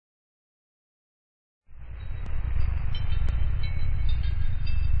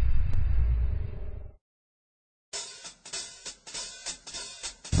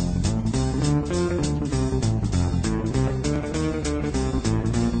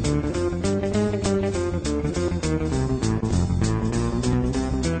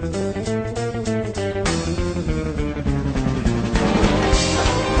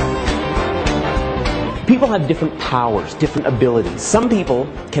have different powers, different abilities. Some people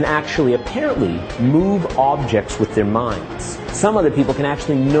can actually, apparently, move objects with their minds. Some other people can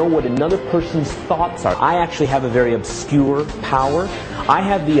actually know what another person's thoughts are. I actually have a very obscure power. I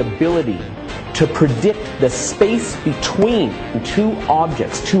have the ability to predict the space between two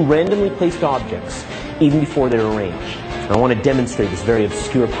objects, two randomly placed objects, even before they're arranged. And I want to demonstrate this very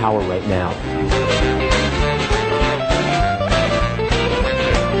obscure power right now.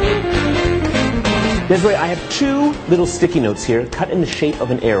 Desiree, I have two little sticky notes here cut in the shape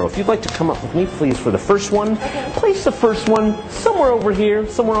of an arrow. If you'd like to come up with me, please, for the first one. Place the first one somewhere over here,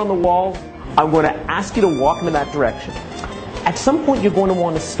 somewhere on the wall. I'm going to ask you to walk in that direction. At some point, you're going to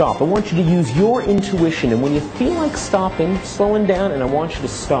want to stop. I want you to use your intuition, and when you feel like stopping, slowing down, and I want you to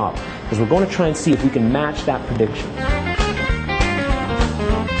stop, because we're going to try and see if we can match that prediction.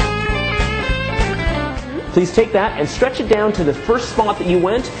 Please take that and stretch it down to the first spot that you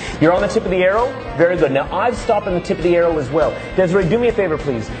went. You're on the tip of the arrow. Very good. Now I've stopped on the tip of the arrow as well. Desiree, do me a favor,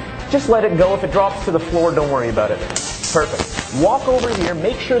 please. Just let it go. If it drops to the floor, don't worry about it. Perfect. Walk over here.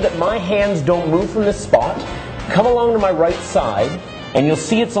 Make sure that my hands don't move from this spot. Come along to my right side, and you'll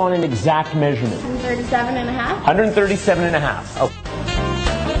see it's on an exact measurement. 137 and a half? 137 and a half. Okay.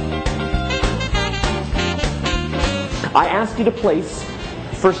 I asked you to place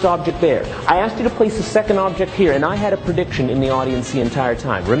first object there. I asked you to place the second object here, and I had a prediction in the audience the entire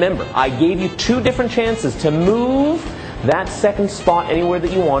time. Remember, I gave you two different chances to move that second spot anywhere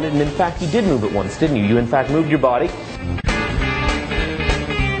that you wanted, and in fact, you did move it once, didn't you? You in fact moved your body.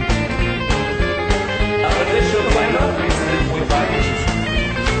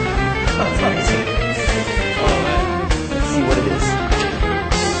 Let's see what it is.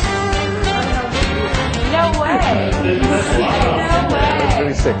 No way! No way!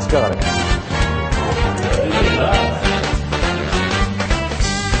 36, got it.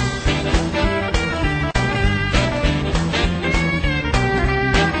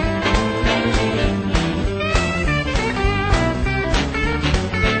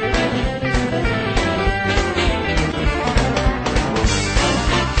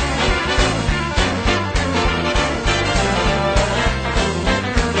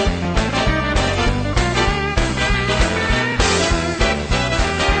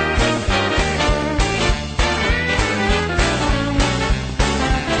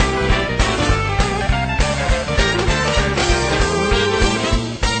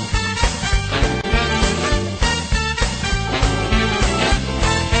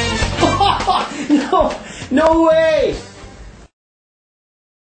 No way!